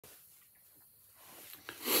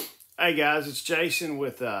Hey guys, it's Jason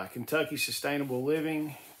with Kentucky Sustainable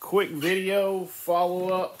Living. Quick video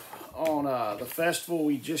follow-up on the festival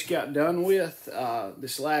we just got done with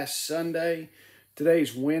this last Sunday.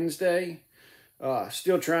 Today's Wednesday.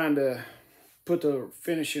 Still trying to put the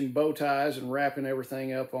finishing bow ties and wrapping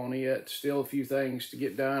everything up on it. Still a few things to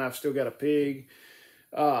get done. I've still got a pig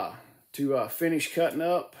to finish cutting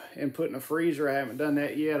up and put in a freezer. I haven't done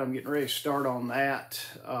that yet. I'm getting ready to start on that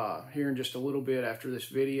here in just a little bit after this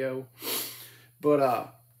video.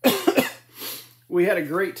 But we had a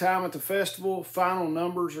great time at the festival. Final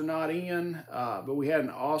numbers are not in, but we had an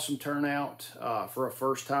awesome turnout for a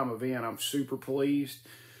first-time event. I'm super pleased.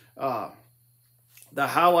 The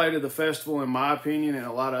highlight of the festival, in my opinion, and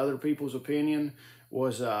a lot of other people's opinion,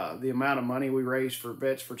 was the amount of money we raised for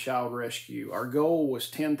Vets for Child Rescue. Our goal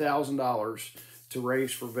was $10,000 to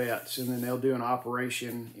raise for vets, and then they'll do an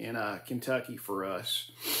operation in Kentucky for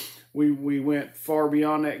us. We went far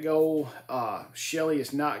beyond that goal. Shelly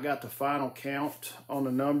has not got the final count on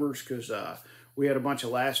the numbers because we had a bunch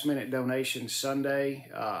of last-minute donations Sunday.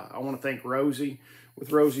 I want to thank Rosie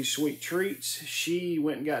with Rosie's Sweet Treats. She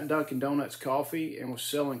went and got Dunkin' Donuts coffee and was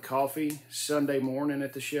selling coffee Sunday morning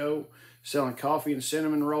at the show, selling coffee and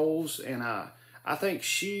cinnamon rolls, and I think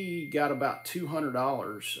she got about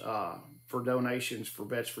 $200 for donations for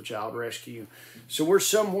Vets for Child Rescue. So we're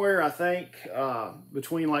somewhere, I think,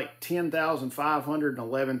 between like $10,500 and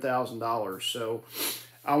 $11,000. So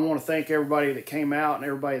I want to thank everybody that came out and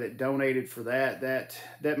everybody that donated for that.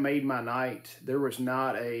 That made my night. There was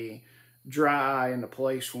not a dry eye in the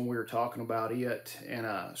place when we were talking about it, and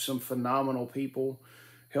some phenomenal people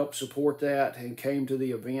helped support that and came to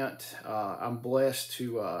the event. I'm blessed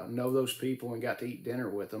to know those people and got to eat dinner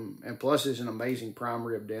with them. And plus, it's an amazing prime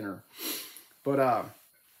rib dinner. But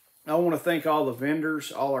I want to thank all the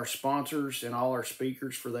vendors, all our sponsors, and all our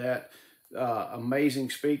speakers for that.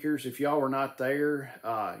 Amazing speakers. If y'all were not there,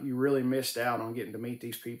 you really missed out on getting to meet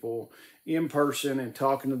these people in person and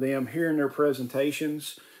talking to them, hearing their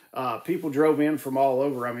presentations. People drove in from all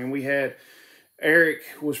over. I mean, we had Eric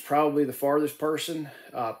was probably the farthest person.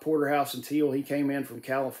 Porterhouse and Teal, he came in from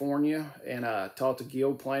California and taught the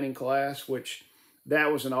guild planning class, which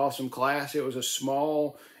that was an awesome class. It was a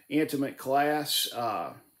small, intimate class.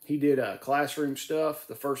 He did classroom stuff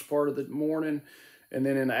the first part of the morning, and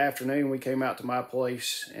then in the afternoon we came out to my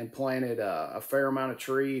place and planted a fair amount of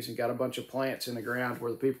trees and got a bunch of plants in the ground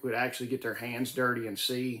where the people could actually get their hands dirty and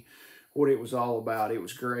see what it was all about. It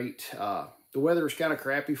was great. The weather was kind of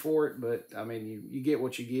crappy for it, but I mean, you get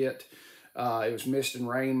what you get. It was mist and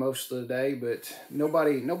rain most of the day, but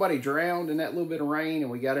nobody drowned in that little bit of rain,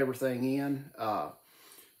 and we got everything in.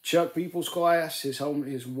 Chuck Peoples' class, his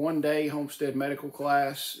one-day homestead medical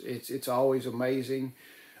class, it's always amazing.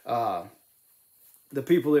 The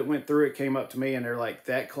people that went through it came up to me and they're like,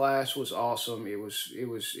 that class was awesome.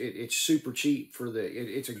 It's super cheap for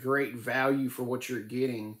it's a great value for what you're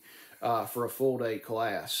getting for a full day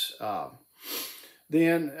class.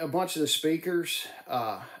 Then a bunch of the speakers,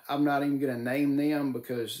 I'm not even going to name them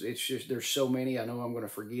because it's just, there's so many I know I'm going to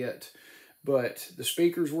forget. But the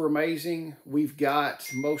speakers were amazing. We've got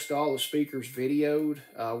most all the speakers videoed.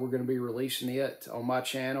 We're going to be releasing it on my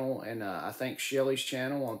channel and I think Shelly's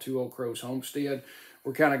channel on Two Old Crows Homestead.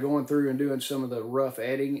 We're kind of going through and doing some of the rough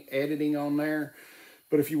editing on there.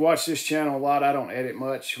 But if you watch this channel a lot, I don't edit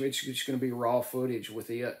much. It's just going to be raw footage with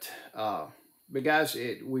it. But guys,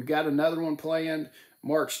 we've got another one planned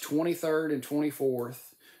March 23rd and 24th.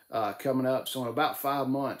 Coming up. So in about 5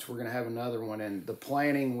 months, we're going to have another one. And the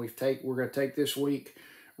planning we're going to take this week,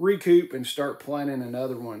 recoup, and start planning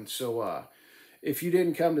another one. So if you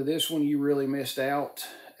didn't come to this one, you really missed out.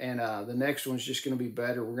 And the next one's just going to be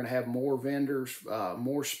better. We're going to have more vendors,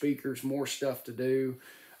 more speakers, more stuff to do.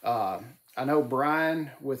 I know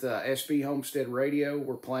Brian with SB Homestead Radio,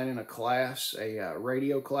 we're planning a class, a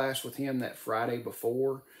radio class with him that Friday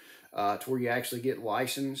before. To where you actually get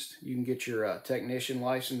licensed. You can get your technician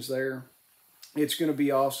license there. It's going to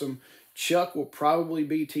be awesome. Chuck will probably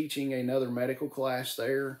be teaching another medical class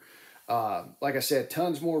there. Like I said,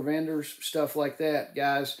 tons more vendors, stuff like that.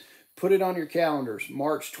 Guys, put it on your calendars.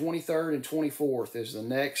 March 23rd and 24th is the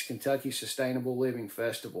next Kentucky Sustainable Living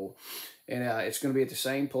Festival. And it's going to be at the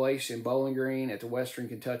same place in Bowling Green at the Western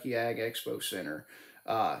Kentucky Ag Expo Center.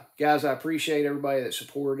 Guys, I appreciate everybody that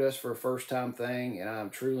supported us for a first-time thing, and I'm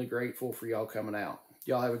truly grateful for y'all coming out.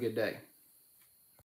 Y'all have a good day.